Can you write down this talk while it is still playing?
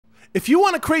If you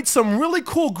want to create some really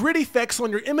cool grid effects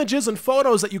on your images and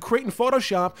photos that you create in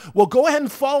Photoshop, well, go ahead and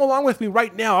follow along with me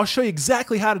right now. I'll show you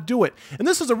exactly how to do it. And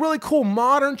this is a really cool,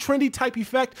 modern, trendy type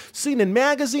effect seen in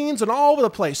magazines and all over the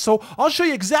place. So I'll show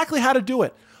you exactly how to do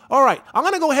it. All right, I'm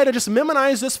going to go ahead and just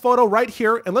minimize this photo right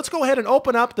here, and let's go ahead and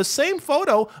open up the same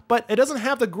photo, but it doesn't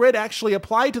have the grid actually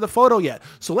applied to the photo yet.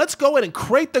 So let's go ahead and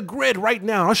create the grid right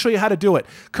now. I'll show you how to do it.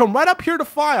 Come right up here to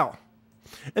File.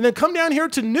 And then come down here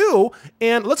to New,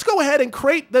 and let's go ahead and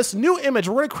create this new image.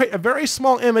 We're going to create a very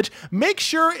small image. Make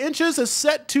sure inches is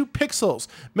set to pixels.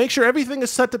 Make sure everything is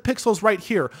set to pixels right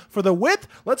here. For the width,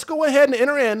 let's go ahead and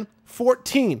enter in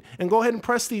 14, and go ahead and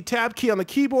press the Tab key on the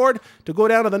keyboard to go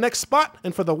down to the next spot.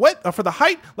 And for the width, for the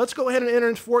height, let's go ahead and enter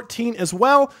in 14 as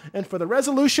well. And for the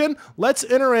resolution, let's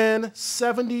enter in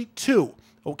 72.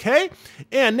 Okay,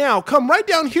 and now come right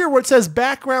down here where it says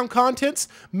background contents.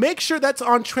 Make sure that's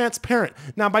on transparent.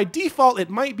 Now by default it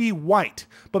might be white,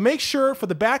 but make sure for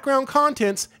the background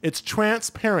contents it's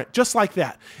transparent, just like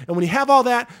that. And when you have all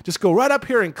that, just go right up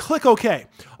here and click OK.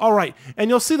 All right, and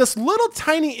you'll see this little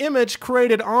tiny image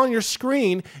created on your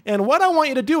screen, and what I want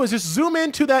you to do is just zoom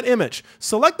into that image.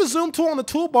 Select the zoom tool on the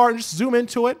toolbar and just zoom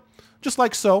into it, just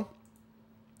like so.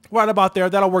 Right about there,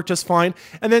 that'll work just fine.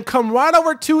 And then come right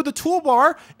over to the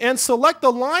toolbar and select the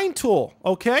line tool,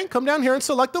 okay? Come down here and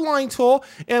select the line tool.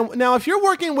 And now if you're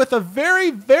working with a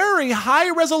very, very high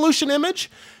resolution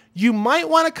image, you might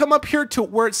want to come up here to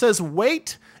where it says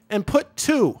weight and put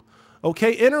 2.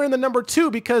 Okay, enter in the number 2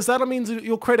 because that'll mean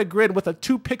you'll create a grid with a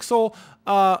 2 pixel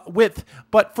width.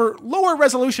 But for lower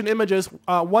resolution images,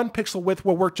 1 pixel width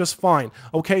will work just fine.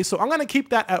 Okay, so I'm going to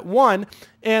keep that at 1.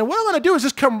 And what I'm going to do is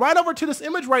just come right over to this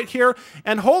image right here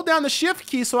and hold down the Shift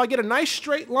key so I get a nice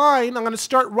straight line. I'm going to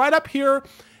start right up here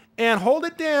and hold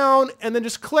it down and then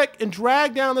just click and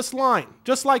drag down this line,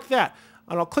 just like that.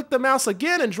 And I'll click the mouse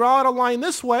again and draw out a line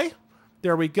this way.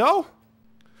 There we go.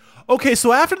 Okay,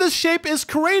 so after this shape is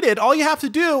created, all you have to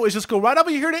do is just go right over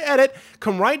here to Edit,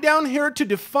 come right down here to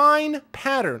Define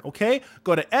Pattern, okay?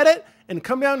 Go to Edit and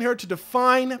come down here to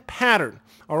Define Pattern.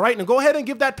 All right, now go ahead and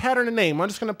give that pattern a name. I'm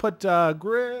just going to put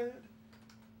grid.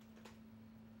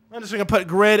 I'm just going to put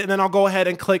grid, and then I'll go ahead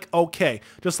and click OK,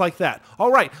 just like that.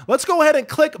 All right, let's go ahead and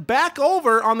click back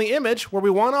over on the image where we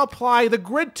want to apply the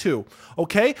grid to,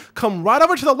 okay? Come right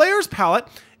over to the Layers palette.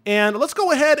 And let's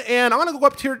go ahead and I'm going to go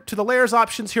up here to the layers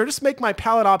options here. Just make my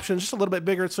palette options just a little bit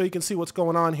bigger so you can see what's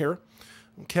going on here.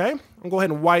 Okay, I'll go ahead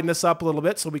and widen this up a little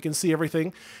bit so we can see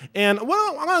everything. And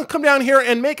well, I'm going to come down here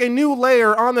and make a new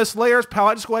layer on this layers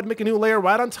palette. Just go ahead and make a new layer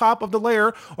right on top of the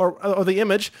layer or the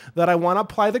image that I want to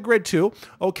apply the grid to.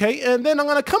 Okay, and then I'm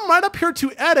going to come right up here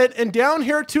to Edit and down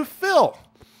here to Fill.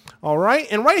 All right,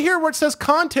 and right here where it says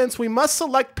Contents, we must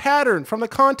select Pattern from the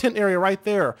content area right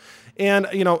there. And,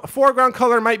 you know, a foreground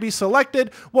color might be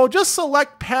selected. Well, just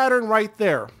select pattern right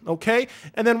there, okay?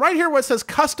 And then right here where it says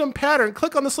custom pattern,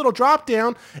 click on this little drop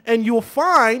down and you'll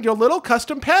find your little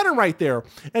custom pattern right there.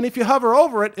 And if you hover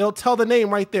over it, it'll tell the name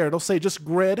right there. It'll say just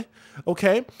grid,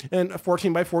 okay? And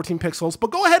 14 by 14 pixels. But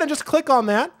go ahead and just click on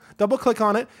that. Double click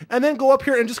on it, and then go up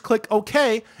here and just click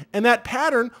OK, and that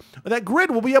pattern, that grid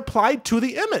will be applied to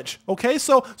the image. Okay,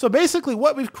 so basically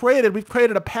what we've created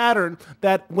a pattern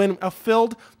that when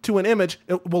filled to an image,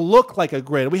 it will look like a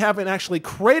grid. We haven't actually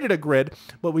created a grid,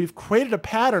 but we've created a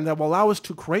pattern that will allow us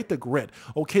to create the grid.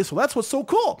 Okay, so that's what's so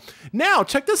cool. Now,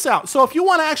 check this out. So if you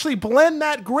want to actually blend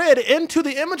that grid into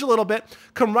the image a little bit,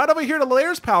 come right over here to the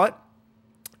Layers palette,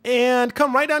 and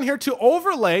come right down here to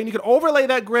Overlay, and you can overlay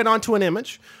that grid onto an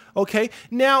image. Okay,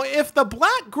 now if the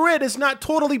black grid is not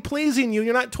totally pleasing you,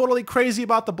 you're not totally crazy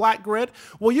about the black grid,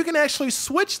 well, you can actually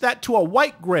switch that to a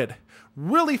white grid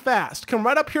really fast. Come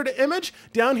right up here to Image,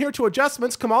 down here to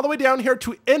Adjustments, come all the way down here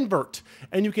to Invert,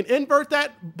 and you can invert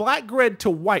that black grid to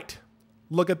white.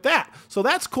 Look at that. So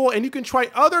that's cool, and you can try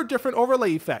other different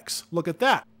overlay effects. Look at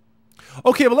that.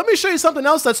 Okay, but let me show you something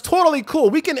else that's totally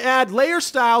cool. We can add layer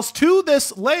styles to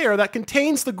this layer that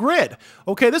contains the grid.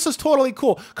 Okay, this is totally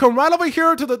cool. Come right over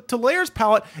here to the Layers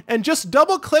palette and just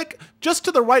double click just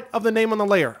to the right of the name on the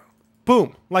layer.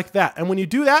 Boom, like that. And when you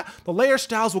do that, the layer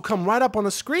styles will come right up on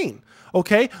the screen.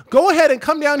 Okay, go ahead and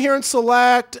come down here and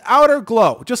select Outer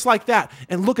Glow, just like that.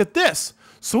 And look at this.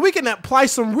 So we can apply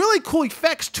some really cool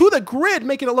effects to the grid,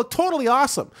 making it look totally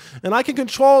awesome. And I can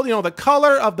control, you know, the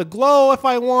color of the glow if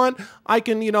I want. I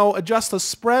can, you know, adjust the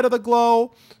spread of the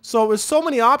glow. So there's so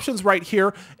many options right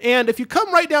here. And if you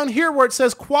come right down here where it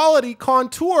says Quality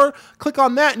Contour, click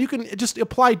on that and you can just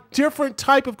apply different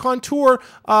type of contour,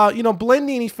 you know,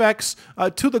 blending effects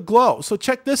to the glow. So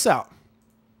check this out.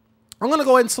 I'm going to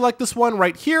go ahead and select this one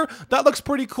right here. That looks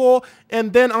pretty cool.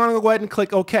 And then I'm going to go ahead and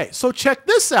click OK. So check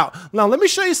this out. Now let me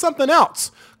show you something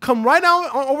else. Come right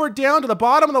over down to the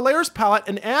bottom of the layers palette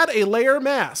and add a layer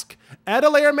mask. Add a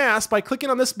layer mask by clicking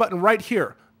on this button right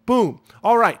here. Boom.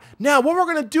 All right. Now what we're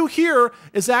going to do here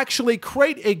is actually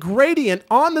create a gradient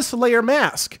on this layer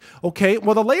mask. Okay.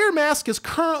 Well, the layer mask is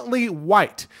currently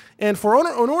white. And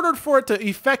in order for it to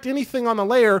affect anything on the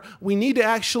layer, we need to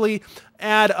actually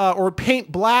add or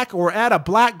paint black or add a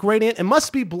black gradient. It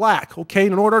must be black, okay,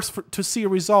 in order to see a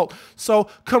result. So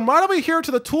come right over here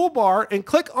to the toolbar and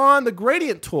click on the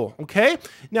gradient tool, okay?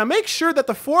 Now make sure that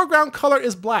the foreground color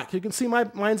is black. You can see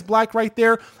mine's black right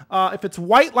there. If it's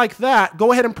white like that,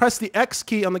 go ahead and press the X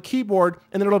key on the keyboard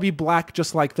and then it'll be black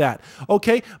just like that,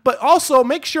 okay? But also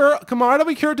make sure, come right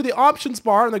over here to the options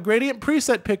bar and the gradient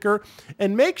preset picker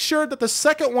and make sure that the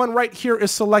second one right here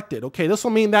is selected, okay? This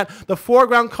will mean that the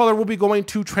foreground color will be going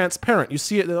to transparent. You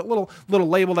see it, the little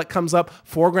label that comes up,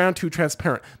 foreground to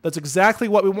transparent. That's exactly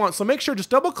what we want. So make sure, just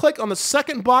double click on the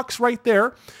second box right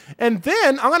there. And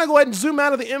then I'm going to go ahead and zoom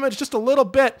out of the image just a little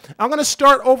bit. I'm going to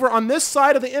start over on this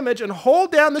side of the image and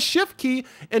hold down the shift key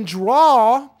and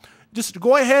draw. Just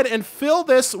go ahead and fill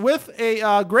this with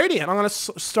a gradient. I'm going to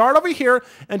start over here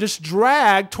and just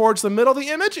drag towards the middle of the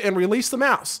image and release the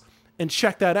mouse. And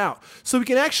check that out. So we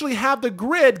can actually have the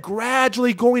grid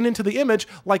gradually going into the image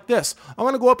like this. I'm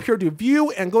going to go up here to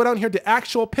view and go down here to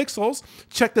actual pixels.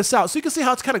 Check this out. So you can see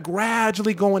how it's kind of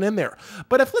gradually going in there.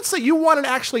 But if, let's say, you wanted to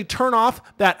actually turn off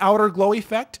that outer glow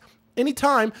effect,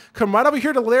 anytime, come right over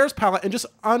here to the layers palette and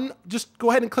just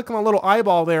go ahead and click on the little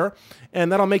eyeball there,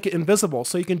 and that'll make it invisible.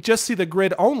 So you can just see the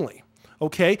grid only.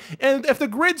 Okay, and if the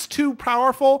grid's too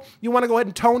powerful, you want to go ahead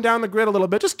and tone down the grid a little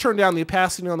bit. Just turn down the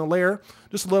opacity on the layer,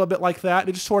 just a little bit like that.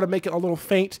 And just sort of make it a little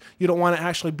faint. You don't want to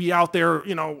actually be out there,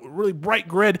 you know, really bright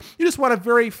grid. You just want a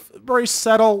very, very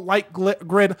subtle, light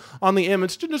grid on the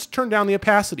image to just turn down the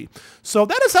opacity. So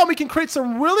that is how we can create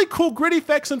some really cool grid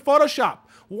effects in Photoshop.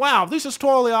 Wow, this is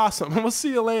totally awesome. We'll see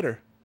you later.